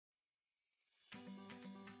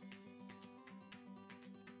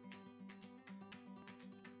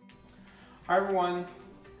Hi everyone,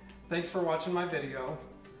 thanks for watching my video.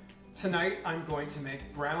 Tonight I'm going to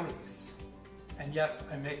make brownies. And yes,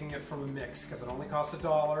 I'm making it from a mix because it only costs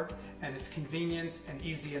 $1 and it's convenient and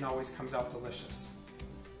easy and always comes out delicious.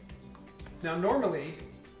 Now normally,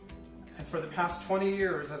 and for the past 20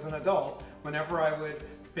 years as an adult, whenever I would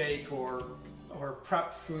bake or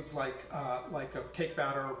prep foods like a cake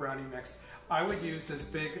batter or brownie mix, I would use this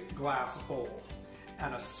big glass bowl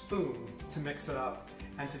and a spoon to mix it up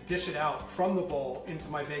and to dish it out from the bowl into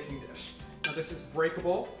my baking dish. Now this is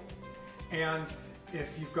breakable, and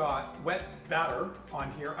if you've got wet batter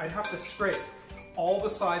on here, I'd have to scrape all the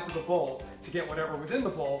sides of the bowl to get whatever was in the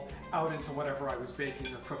bowl out into whatever I was baking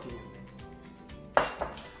or cooking in.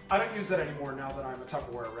 I don't use that anymore now that I'm a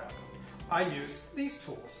Tupperware rep. I use these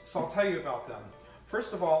tools, so I'll tell you about them.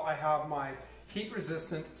 First of all, I have my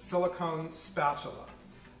heat-resistant silicone spatula.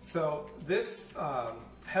 So this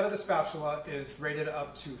head of the spatula is rated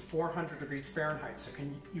up to 400 degrees Fahrenheit, so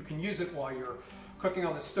you can use it while you're cooking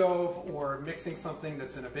on the stove or mixing something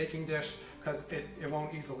that's in a baking dish because it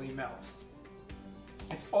won't easily melt.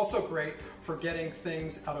 It's also great for getting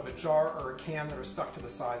things out of a jar or a can that are stuck to the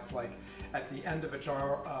sides, like at the end of a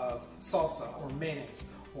jar of salsa or mayonnaise,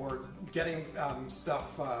 or getting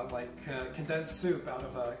stuff like condensed soup out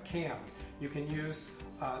of a can. You can use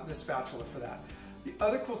this spatula for that. The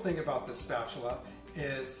other cool thing about this spatula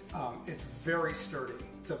is it's very sturdy.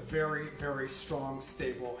 It's a very, very strong,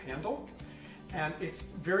 stable handle. And it's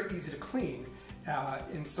very easy to clean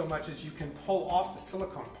in so much as you can pull off the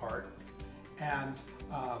silicone part and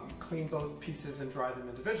clean both pieces and dry them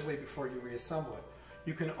individually before you reassemble it.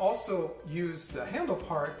 You can also use the handle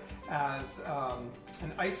part as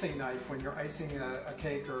an icing knife when you're icing a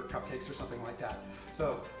cake or cupcakes or something like that.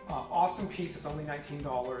 So awesome piece, it's only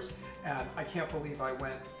 $19, and I can't believe I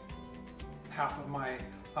went half of my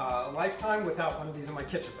lifetime without one of these in my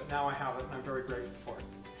kitchen, but now I have it and I'm very grateful for it.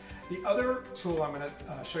 The other tool I'm going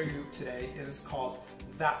to show you today is called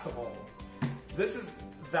Thatsa bowl. This is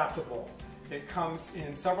Thatsa bowl. It comes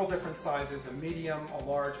in several different sizes, a medium, a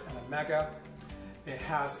large, and a mega. It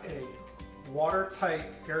has a watertight,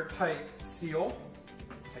 airtight seal.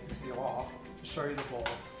 Take the seal off to show you the bowl.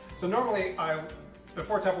 So normally,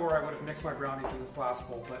 before Tupperware, I would have mixed my brownies in this glass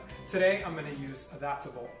bowl, but today I'm going to use a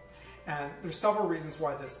Thatsa bowl. And there's several reasons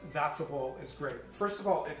why this Thatsa bowl is great. First of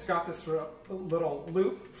all, it's got this little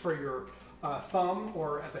loop for your thumb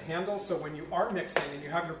or as a handle, so when you are mixing and you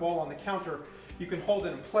have your bowl on the counter, you can hold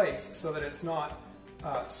it in place so that it's not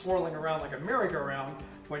swirling around like a merry-go-round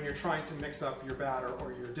when you're trying to mix up your batter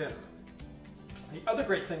or your dinner. The other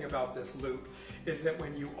great thing about this loop is that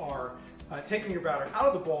when you are taking your batter out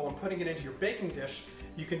of the bowl and putting it into your baking dish,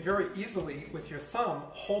 you can very easily, with your thumb,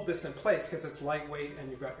 hold this in place because it's lightweight and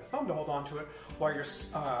you've got your thumb to hold onto it while you're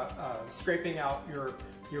scraping out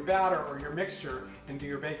your batter or your mixture into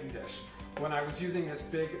your baking dish. When I was using this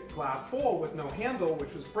big glass bowl with no handle,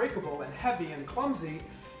 which was breakable and heavy and clumsy,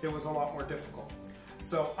 it was a lot more difficult.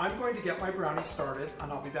 So I'm going to get my brownie started,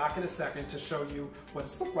 and I'll be back in a second to show you what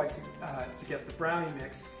it's looked like to get the brownie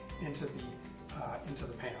mix into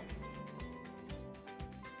the pan.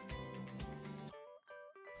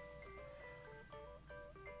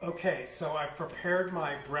 Okay, so I've prepared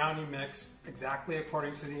my brownie mix exactly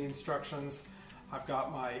according to the instructions. I've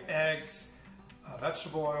got my eggs,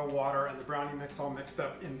 vegetable oil, water, and the brownie mix all mixed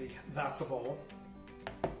up in the Thatsa bowl.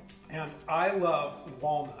 And I love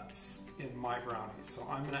walnuts in my brownies, so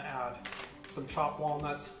I'm going to add some chopped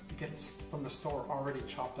walnuts. You get from the store already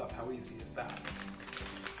chopped up. How easy is that?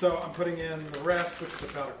 So I'm putting in the rest, which is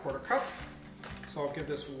about a ¼ cup. So I'll give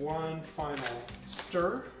this one final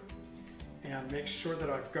stir and make sure that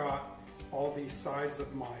I've got all the sides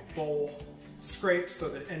of my bowl scraped so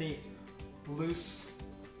that any loose,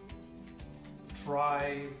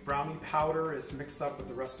 dry brownie powder is mixed up with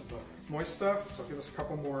the rest of the moist stuff. So I'll give this a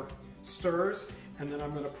couple more stirs, and then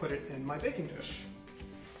I'm going to put it in my baking dish.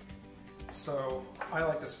 So I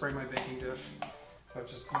like to spray my baking dish, so I'm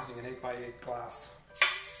just using an 8x8 glass.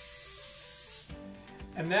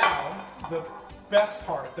 And now the best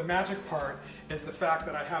part, the magic part, is the fact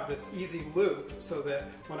that I have this easy loop so that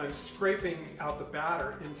when I'm scraping out the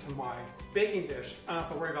batter into my baking dish, I don't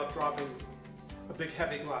have to worry about dropping a big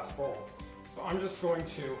heavy glass bowl. So I'm just going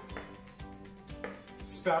to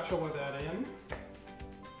spatula that in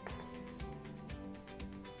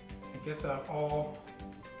and get that all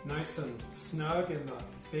nice and snug in the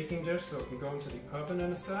baking dish so it can go into the oven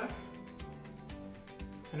in a sec.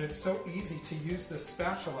 And it's so easy to use this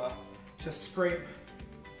spatula to scrape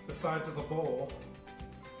the sides of the bowl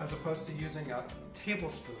as opposed to using a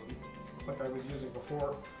tablespoon like I was using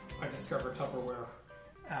before I discovered Tupperware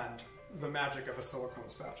and the magic of a silicone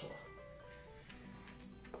spatula.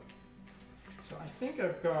 So I think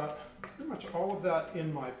I've got pretty much all of that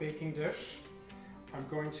in my baking dish. I'm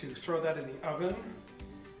going to throw that in the oven.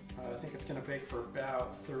 I think it's going to bake for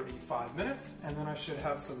about 35 minutes, and then I should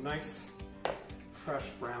have some nice fresh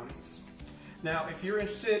brownies. Now, if you're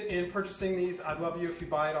interested in purchasing these, I'd love you if you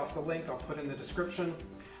buy it off the link I'll put in the description.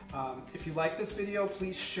 If you like this video,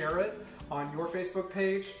 please share it on your Facebook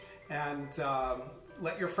page and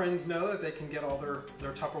let your friends know that they can get all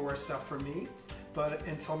their Tupperware stuff from me. But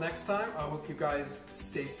until next time, I hope you guys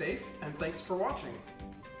stay safe, and thanks for watching.